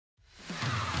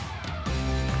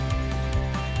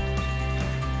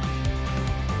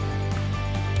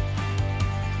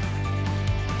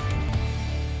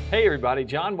Hey everybody,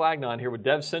 John Wagnon here with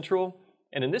DevCentral,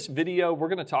 and in this video we're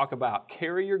going to talk about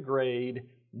Carrier-Grade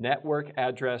Network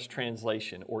Address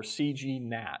Translation, or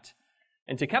CGNAT.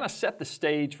 And to kind of set the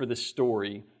stage for this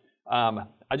story, I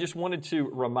just wanted to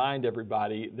remind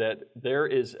everybody that there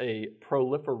is a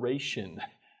proliferation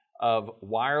of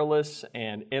wireless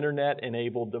and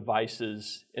internet-enabled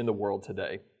devices in the world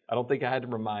today. I don't think I had to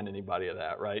remind anybody of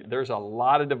that, right? There's a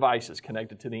lot of devices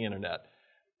connected to the internet.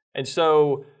 And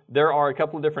so there are a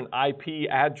couple of different IP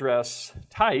address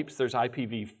types. There's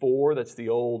IPv4, that's the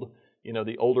old,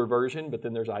 the older version, but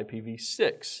then there's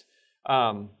IPv6.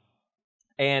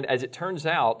 And as it turns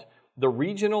out, the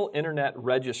regional internet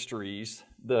registries,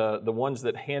 the ones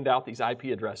that hand out these IP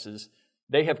addresses,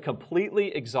 they have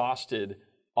completely exhausted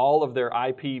all of their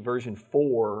IP version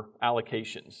 4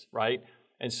 allocations, right?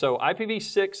 And so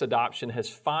IPv6 adoption has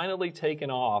finally taken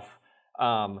off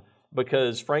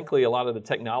because, frankly, a lot of the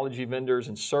technology vendors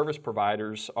and service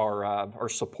providers are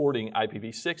supporting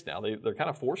IPv6 now. They're kind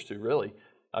of forced to, really,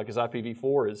 because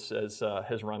IPv4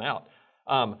 has run out.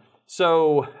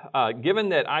 So given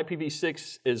that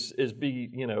IPv6 is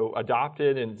being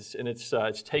adopted and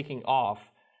it's taking off,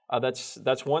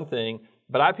 that's one thing.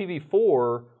 But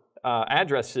IPv4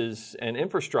 addresses and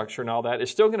infrastructure and all that is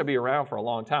still going to be around for a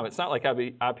long time. It's not like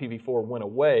IPv4 went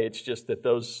away. It's just that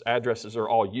those addresses are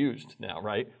all used now,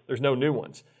 right? There's no new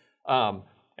ones. And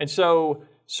so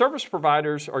service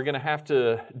providers are going to have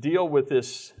to deal with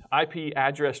this IP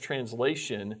address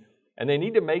translation, and they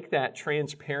need to make that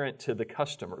transparent to the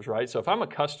customers, right? So if I'm a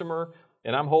customer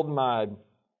and I'm holding my,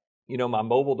 my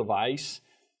mobile device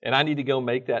and I need to go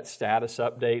make that status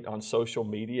update on social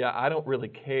media, I don't really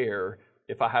care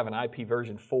if I have an IP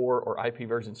version 4 or IP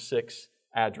version 6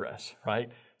 address, right?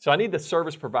 So I need the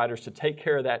service providers to take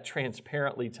care of that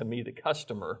transparently to me, the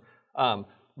customer.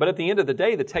 But at the end of the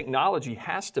day, the technology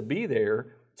has to be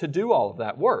there to do all of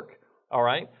that work, all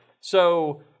right?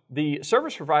 So the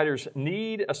service providers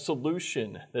need a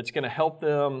solution that's going to help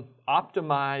them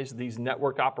optimize these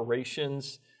network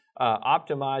operations,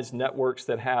 optimize networks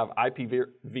that have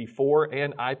IPv4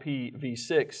 and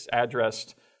IPv6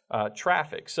 addressed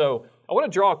traffic. So I want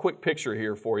to draw a quick picture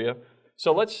here for you.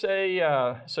 So let's say,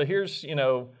 so here's,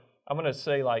 I'm going to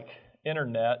say like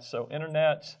internet. So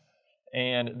internet,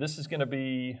 and this is going to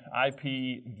be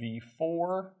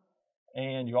IPv4,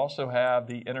 and you also have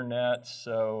the internet,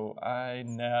 so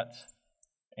iNet,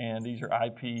 and these are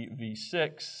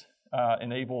IPv6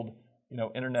 enabled,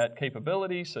 internet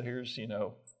capabilities. So here's,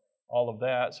 all of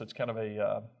that. So it's kind of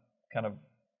a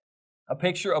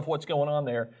picture of what's going on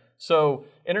there. So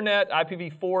internet,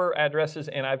 IPv4 addresses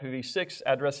and IPv6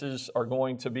 addresses are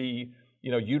going to be,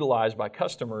 utilized by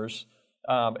customers.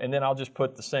 And then I'll just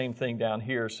put the same thing down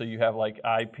here. So you have like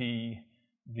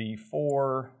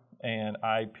IPv4 and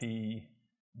IPv6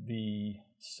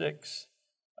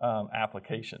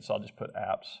 applications. So I'll just put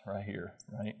apps right here,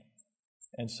 right?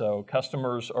 And so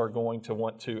customers are going to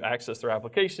want to access their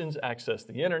applications, access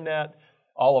the internet,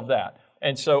 all of that.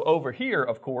 And so over here,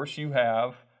 of course, you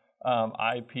have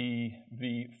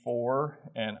IPv4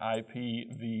 and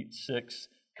IPv6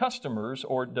 customers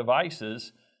or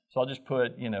devices. So I'll just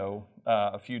put,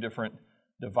 a few different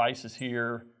devices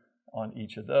here on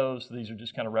each of those. These are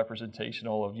just kind of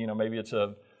representational of, maybe it's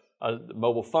a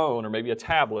mobile phone, or maybe a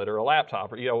tablet or a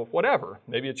laptop, or, whatever.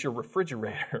 Maybe it's your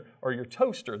refrigerator or your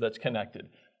toaster that's connected.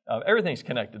 Everything's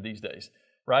connected these days,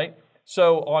 right?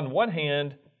 So on one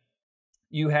hand,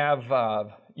 you have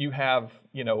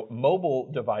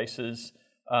mobile devices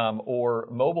or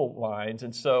mobile lines,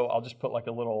 and so I'll just put like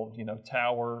a little,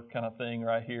 tower kind of thing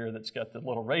right here that's got the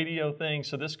little radio thing.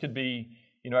 So this could be,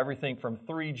 everything from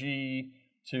 3G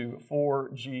to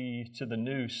 4G to the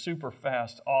new super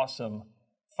fast, awesome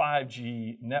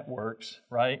 5G networks,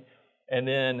 right? And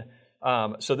then,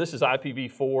 so this is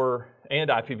IPv4 and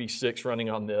IPv6 running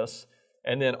on this,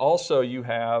 and then also you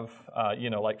have,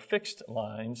 like fixed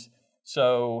lines.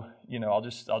 So, I'll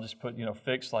just put,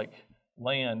 fixed like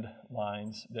land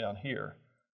lines down here,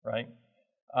 right?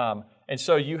 And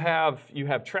so you have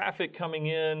traffic coming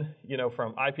in,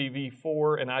 from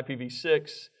IPv4 and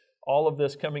IPv6, all of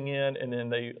this coming in, and then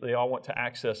they all want to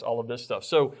access all of this stuff.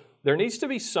 So there needs to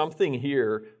be something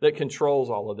here that controls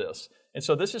all of this. And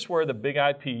so this is where the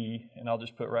BigIP, and I'll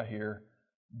just put right here,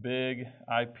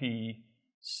 BigIP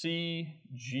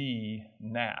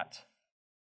CGNAT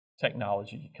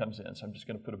technology comes in. So I'm just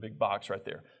going to put a big box right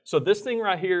there. So this thing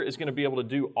right here is going to be able to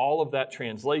do all of that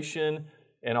translation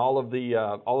and all of the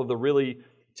really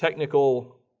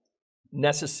technical,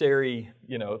 necessary,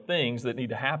 things that need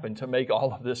to happen to make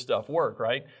all of this stuff work,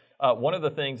 right? One of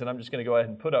the things that I'm just going to go ahead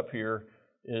and put up here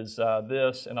is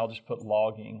this, and I'll just put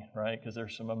logging, right? Because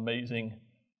there's some amazing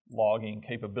logging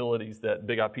capabilities that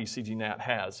BigIP CGNAT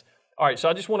has. All right, so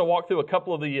I just want to walk through a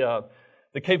couple of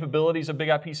the capabilities of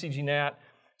BigIP CGNAT.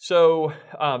 So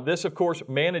this, of course,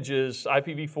 manages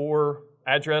IPv4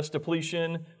 address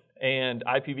depletion and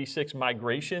IPv6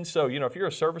 migration. So, you know, if you're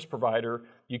a service provider,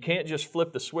 you can't just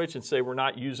flip the switch and say we're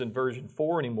not using version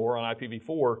 4 anymore on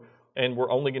IPv4 and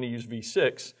we're only going to use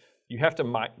v6. You have to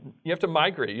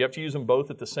migrate. You have to use them both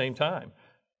at the same time.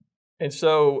 And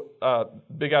so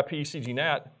BigIP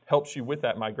CGNAT helps you with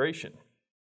that migration.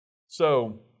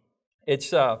 So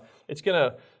it's going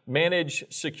to manage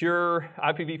secure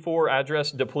IPv4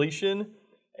 address depletion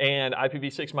and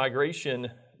IPv6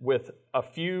 migration with a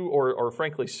few or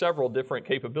frankly several different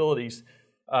capabilities.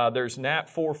 There's NAT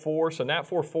 4.4, so NAT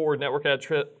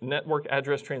 4.4, Network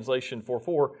Address Translation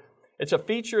 4.4. It's a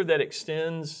feature that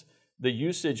extends the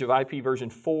usage of IP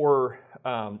version 4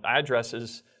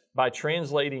 addresses by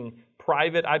translating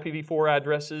private IPv4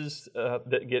 addresses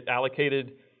that get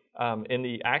allocated in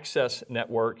the access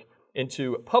network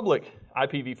into public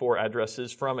IPv4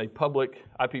 addresses from a public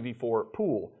IPv4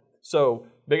 pool. So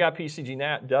BigIP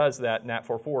CGNAT does that NAT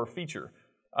 4.4 feature.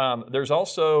 There's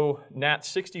also NAT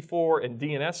 64 and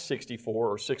DNS 64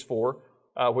 or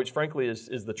 6.4, which frankly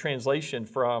is the translation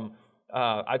from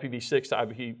IPv6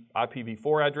 to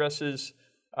IPv4 addresses,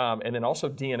 and then also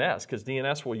DNS, because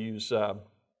DNS will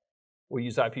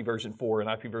use IP version 4 and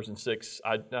IP version 6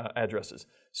 addresses.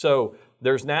 So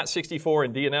there's NAT 64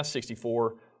 and DNS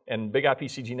 64, and BigIP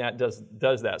CGNAT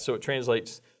does that. So it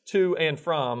translates to and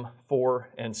from 4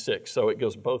 and 6. So it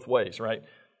goes both ways, right?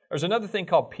 There's another thing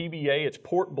called PBA. It's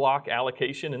port block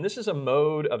allocation, and this is a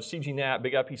mode of CGNAT,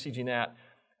 BigIP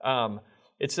CGNAT.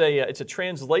 It's a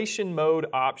translation mode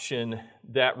option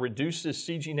that reduces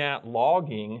CGNAT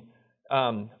logging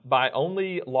by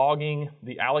only logging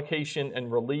the allocation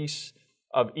and release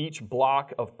of each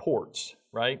block of ports,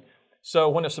 right? So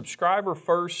when a subscriber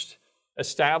first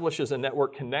establishes a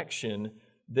network connection,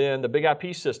 then the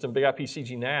BigIP system, BigIP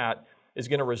CGNAT, is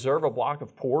going to reserve a block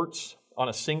of ports on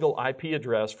a single IP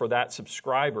address for that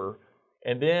subscriber,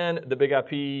 and then the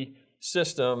BigIP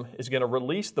system is going to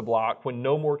release the block when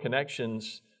no more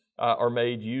connections are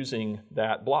made using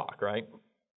that block, right?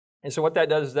 And so what that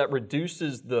does is that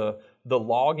reduces the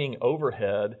logging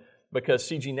overhead, because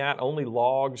CGNAT only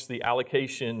logs the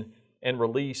allocation and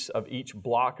release of each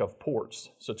block of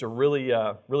ports. So it's a really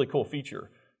cool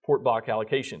feature, port block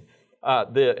allocation.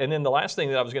 And then the last thing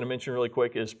that I was going to mention really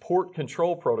quick is Port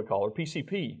Control Protocol, or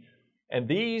PCP. And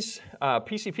these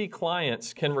PCP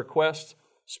clients can request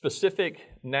specific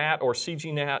NAT or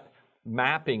CGNAT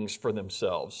mappings for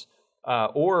themselves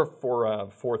or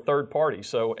for third party,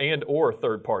 or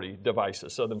third party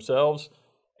devices. So themselves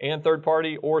and third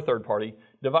party or third party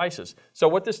devices. So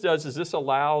what this does is this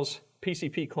allows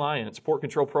PCP clients, Port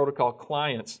Control Protocol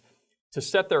clients, to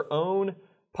set their own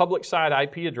public side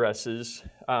IP addresses.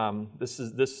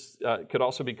 This could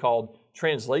also be called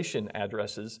translation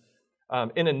addresses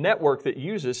in a network that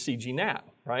uses CGNAT,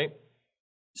 right?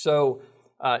 So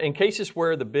in cases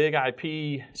where the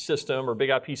BigIP system or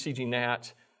BigIP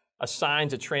CGNAT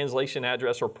assigns a translation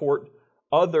address or port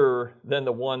other than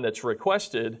the one that's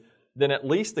requested, then at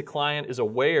least the client is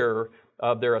aware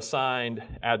of their assigned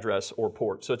address or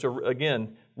port. So it's,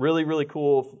 again, really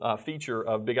cool feature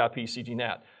of BigIP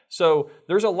CGNAT. So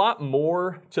there's a lot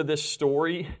more to this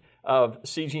story of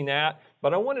CGNAT,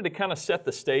 but I wanted to kind of set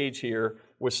the stage here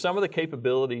with some of the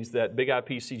capabilities that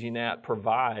BigIP CGNAT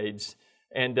provides,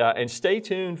 and stay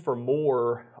tuned for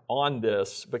more on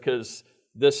this, because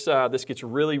this gets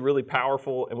really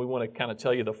powerful, and we want to kind of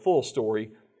tell you the full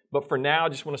story. But for now, I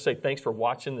just want to say thanks for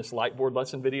watching this Lightboard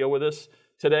lesson video with us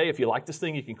today. If you like this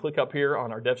thing, you can click up here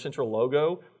on our DevCentral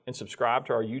logo and subscribe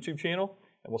to our YouTube channel,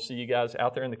 and we'll see you guys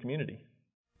out there in the community.